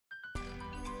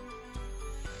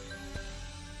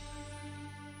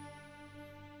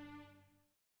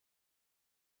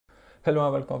Hello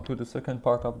and welcome to the second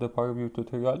part of the ParaView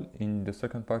tutorial. In the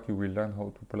second part you will learn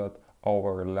how to plot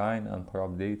our line and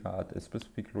prop data at a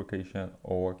specific location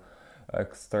or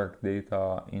extract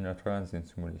data in a transient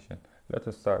simulation. Let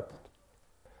us start.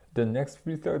 The next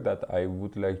filter that I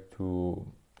would like to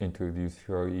introduce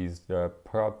here is the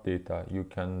prop data. You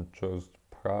can choose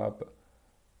prop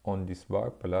on this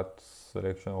bar, plot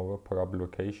selection over prop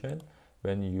location.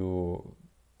 When you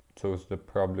choose the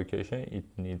prop location, it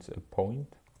needs a point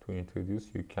to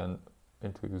introduce. You can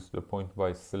introduce the point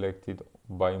by selected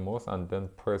by mouse and then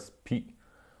press P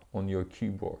on your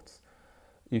keyboards.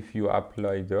 If you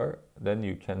apply there, then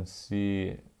you can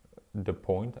see the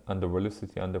point and the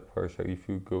velocity and the pressure. If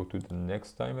you go to the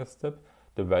next time step,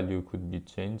 the value could be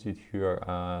changed here,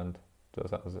 and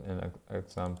just as an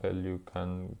example, you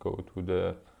can go to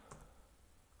the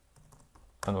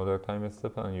another time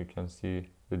step and you can see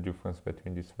the difference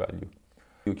between this value.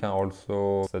 You can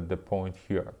also set the point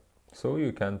here, so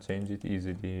you can change it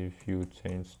easily. If you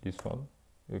change this one,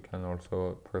 you can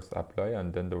also press apply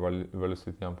and then the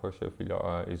velocity and pressure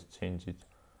field is changed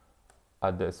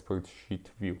at the spreadsheet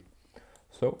view.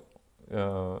 So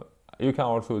you can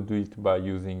also do it by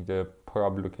using the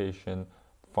prop location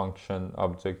function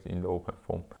object in the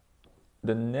OpenFOAM.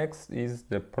 The next is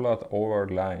the plot over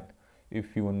line.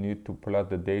 If you need to plot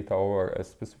the data over a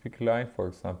specific line, for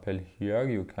example here,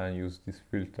 you can use this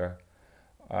filter.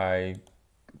 I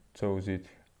chose it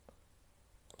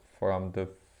from the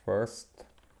first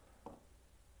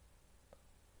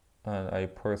and I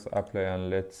press apply and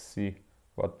let's see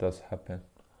what does happen.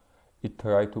 It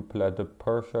tries to plot the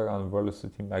pressure and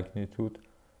velocity magnitude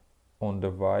on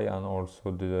the Y and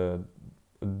also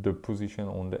the position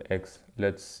on the X.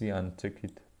 Let's see and check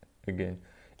it again.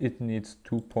 It needs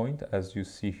 2 points as you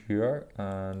see here,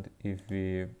 and if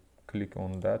we click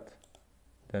on that,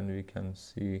 then we can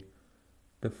see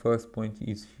the first point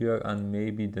is here and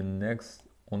maybe the next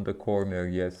on the corner.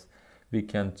 Yes, we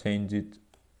can change it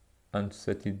and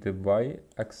set it the Y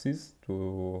axis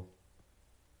to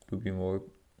be more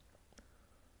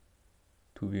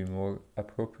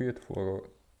appropriate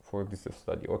for this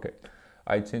study. Okay,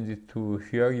 I change it to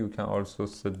here. You can also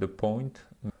set the point.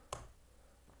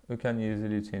 You can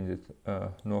easily change it,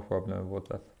 no problem about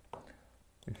that.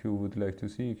 If you would like to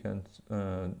see, you can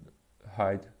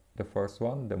hide the first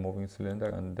one, the moving cylinder,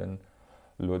 and then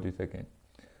load it again.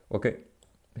 Okay,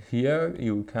 here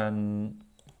you can,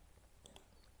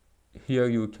 if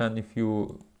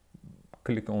you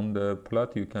click on the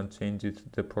plot, you can change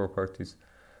it the properties.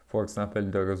 For example,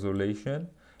 the resolution,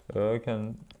 you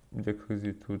can decrease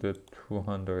it to the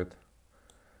 200.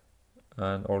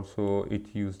 And also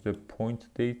it uses the point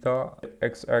data. The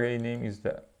X array name is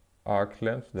the arc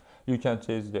length. You can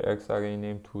change the X array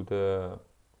name to the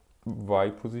Y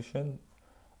position,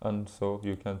 and so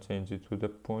you can change it to the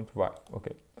point Y.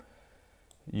 Okay,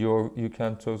 you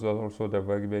can choose also the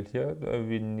variable here.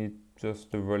 We need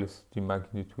just the velocity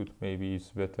magnitude, maybe it's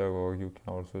better, or you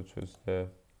can also choose the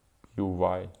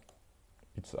UY.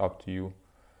 It's up to you.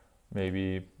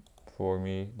 Maybe for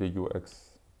me the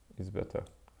UX is better.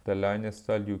 The line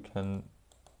style, you can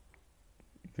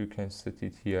set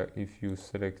it here. If you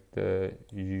select the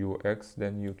UX,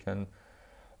 then you can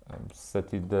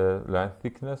set it the line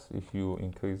thickness. If you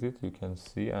increase it, you can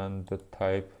see, and the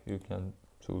type, you can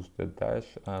choose the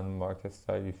dash, and marker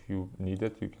style, if you need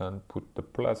it, you can put the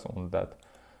plus on that,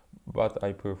 but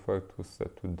I prefer to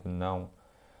set to the noun.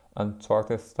 And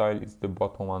chart style is the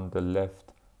bottom and the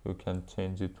left. You can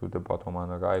change it to the bottom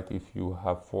and right if you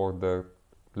have for the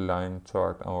line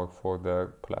chart or for the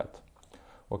plot.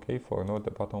 Okay, for now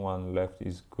the bottom and left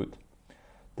is good.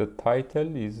 The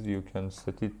title is, you can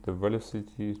set it the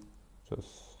velocity,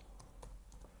 just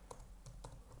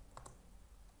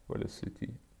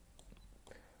velocity,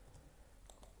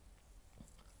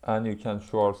 and you can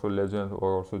show also legend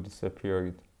or also disappear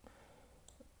it.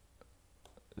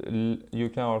 You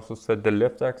can also set the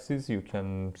left axis. You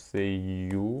can say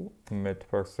U met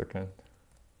per second,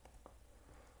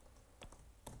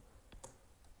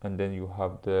 and then you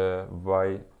have the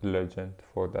Y legend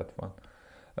for that one.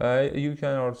 You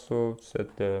can also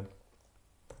set the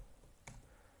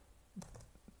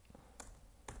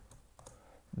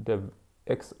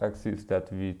x-axis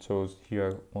that we chose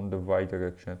here on the Y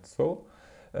direction. So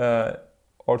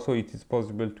also it is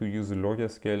possible to use larger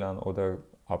scale and other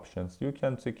options. You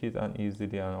can check it and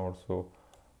easily and also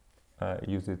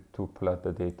use it to plot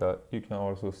the data. You can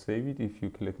also save it if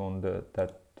you click on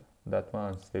that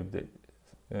one and save the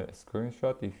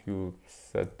screenshot. If you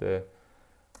set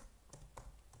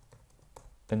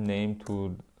a name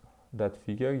to that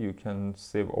figure, you can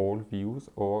save all views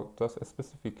or just a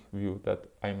specific view that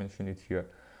I mentioned it here.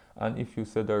 And if you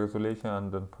set the resolution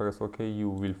and then press OK, you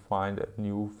will find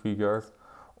new figures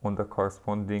on the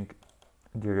corresponding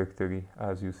directory,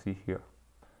 as you see here.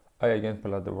 I again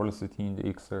plot the velocity in the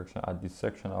x direction at this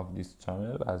section of this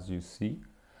channel, as you see.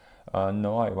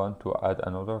 Now I want to add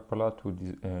another plot to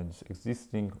this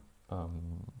existing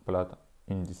plot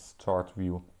in this chart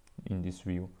view, in this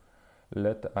view.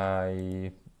 Let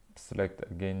I select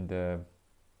again the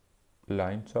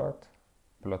line chart,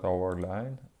 plot our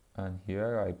line, and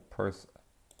here I press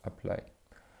apply.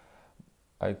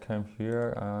 I come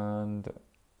here, and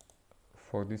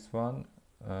for this one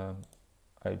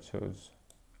I chose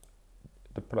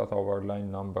the plot our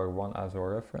line number 1 as a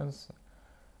reference.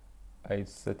 I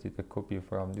set it a copy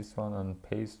from this one and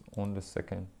paste on the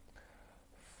second.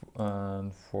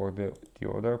 And for the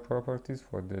other properties,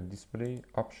 for the display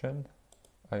option,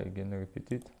 I again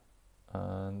repeat it,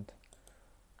 and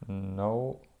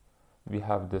now we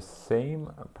have the same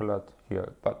plot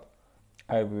here, but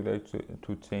I would like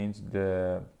to change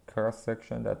the cross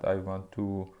section that I want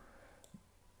to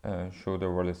show the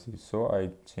velocity. So I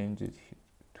change it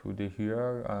to the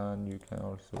here, and you can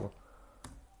also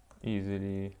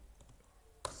easily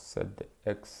set the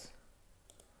x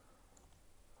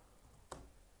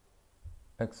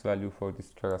value for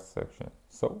this cross section.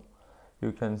 So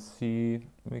you can see,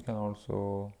 we can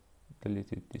also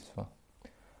delete it, this one.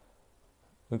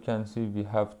 You can see we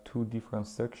have two different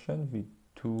sections with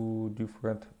two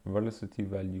different velocity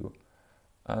value,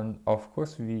 and of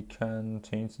course we can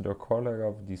change the color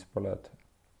of this plot.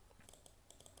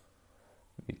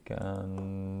 We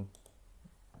can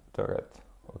the red.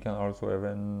 We can also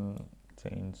even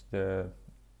change the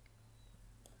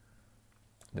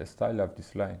style of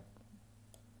this line.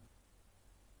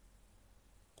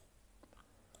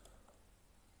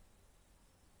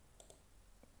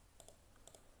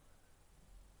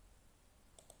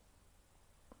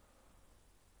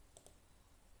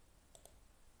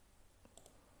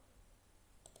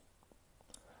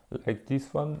 Like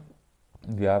this one,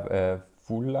 we have a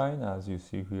full line, as you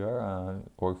see here, and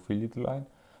or fillet line,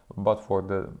 but for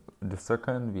the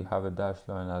second we have a dashed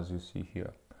line, as you see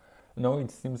here. Now it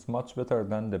seems much better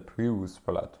than the previous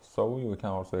plot, so you can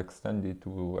also extend it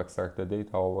to extract the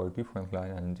data over different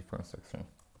line and different section.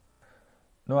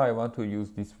 Now I want to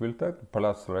use this filter,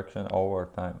 plot selection over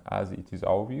time, as it is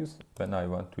obvious. When I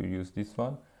want to use this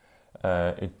one,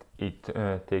 it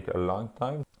take a long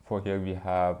time. For here we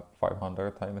have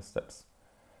 500 time steps.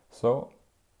 So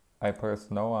I press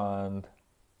now, and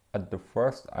at the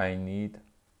first I need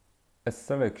a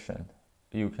selection.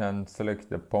 You can select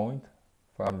the point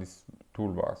from these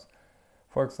toolbars.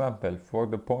 For example, for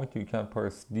the point you can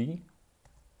press D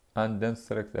and then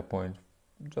select the point.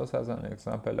 Just as an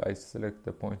example, I select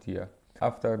the point here.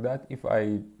 After that, if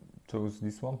I choose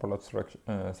this one, plot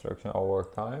selection over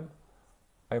time,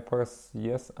 I press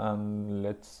yes, and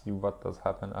let's see what does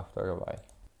happen after a while.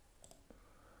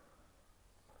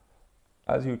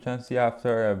 As you can see,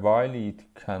 after a while it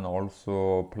can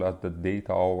also plot the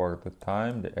data over the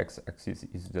time. The x-axis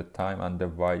is the time and the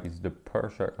y is the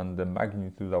pressure and the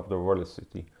magnitude of the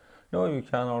velocity. Now you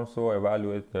can also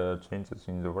evaluate the changes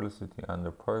in the velocity and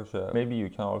the pressure. Maybe you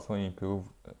can also improve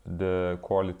the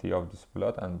quality of this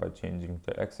plot, and by changing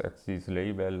the x-axis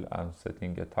label and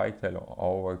setting a title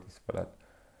over this plot.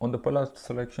 On the plot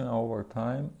selection over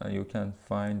time, you can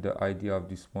find the ID of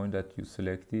this point that you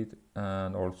selected,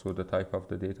 and also the type of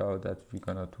the data that we're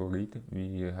gonna to read.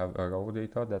 We have a raw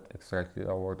data that extracted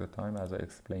over the time, as I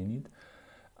explained it.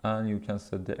 And you can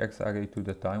set the x array to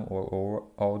the time or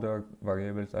other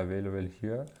variables available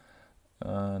here.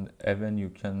 And even you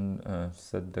can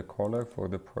set the color for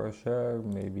the pressure.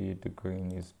 Maybe the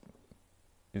green is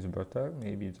better,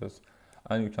 maybe just.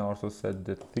 And you can also set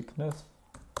the thickness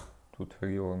to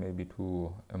 3 or maybe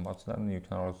to a much than. You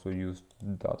can also use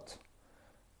dot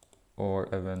or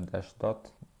even dash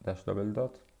dot, dash double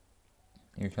dot.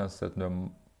 You can set the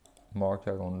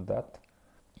marker on that.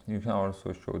 You can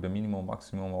also show the minimum,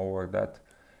 maximum over that.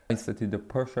 I set the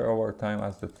pressure over time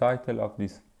as the title of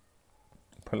this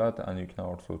plot, and you can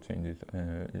also change it.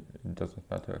 It doesn't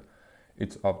matter.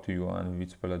 It's up to you and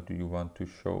which plot do you want to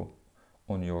show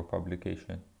on your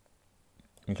publication.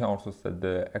 You can also set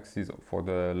the axis for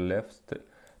the left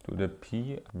to the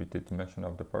P with the dimension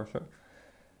of the pressure.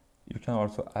 You can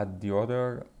also add the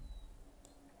other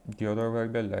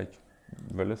variable like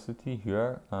velocity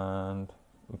here, and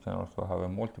you can also have a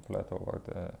multiplet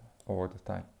over the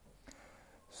time.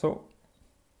 So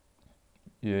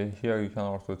yeah, here you can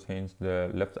also change the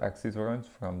left axis range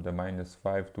from the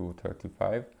 -5 to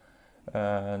 35,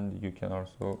 and you can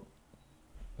also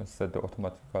set the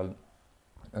automatical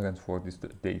range for this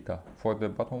data. For the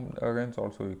bottom range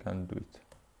also you can do it.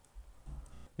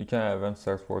 You can even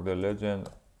search for the legend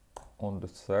on the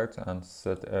search and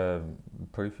set a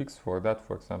prefix for that,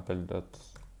 for example that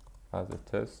as a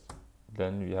test.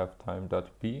 Then we have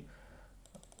time.p,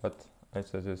 but I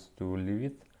suggest to leave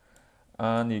it.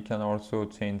 And you can also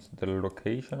change the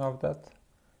location of that.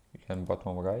 You can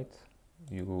bottom right,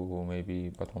 you maybe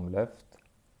bottom left,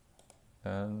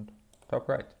 and top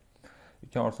right. You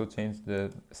can also change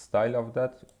the style of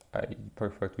that. I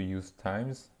prefer to use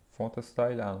times font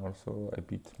style, and also a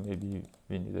bit, maybe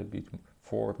we need a bit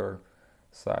further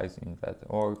size in that,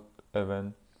 or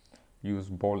even use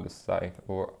bold style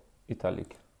or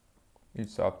italic.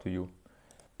 It's up to you.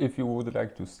 If you would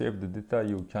like to save the data,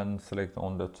 you can select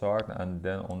on the chart and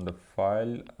then on the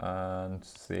file and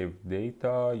save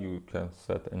data. You can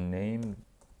set a name.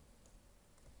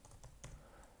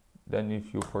 Then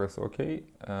if you press OK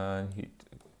and hit,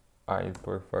 I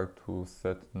prefer to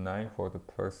set 9 for the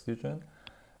precision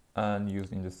and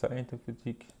use in the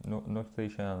scientific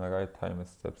notation and write time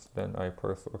steps. Then I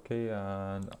press OK,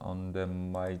 and on the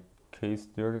my case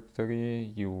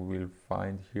directory you will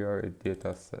find here a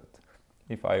data set.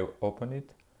 If I open it,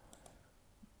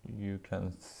 you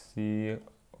can see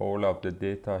all of the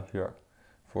data here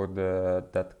for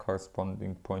that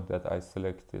corresponding point that I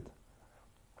selected.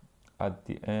 At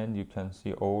the end you can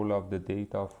see all of the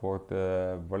data for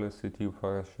the velocity,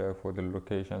 pressure, for the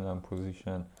location and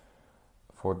position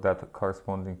for that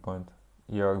corresponding point.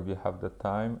 Here we have the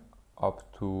time up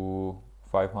to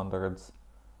 500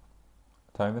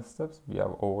 time steps. We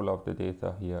have all of the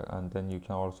data here, and then you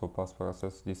can also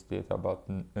process this data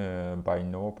by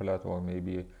NoPlat or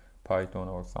maybe Python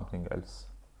or something else.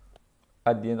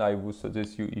 At the end, I would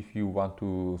suggest you, if you want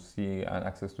to see and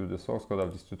access to the source code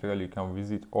of this tutorial, you can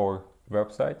visit our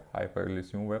website,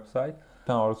 Hyperlysium website. You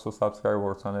can also subscribe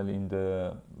our channel in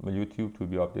the YouTube to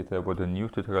be updated about the new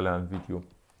tutorial and video.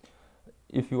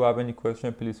 If you have any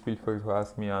question, please feel free to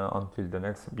ask me, and until the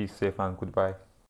next, be safe and goodbye.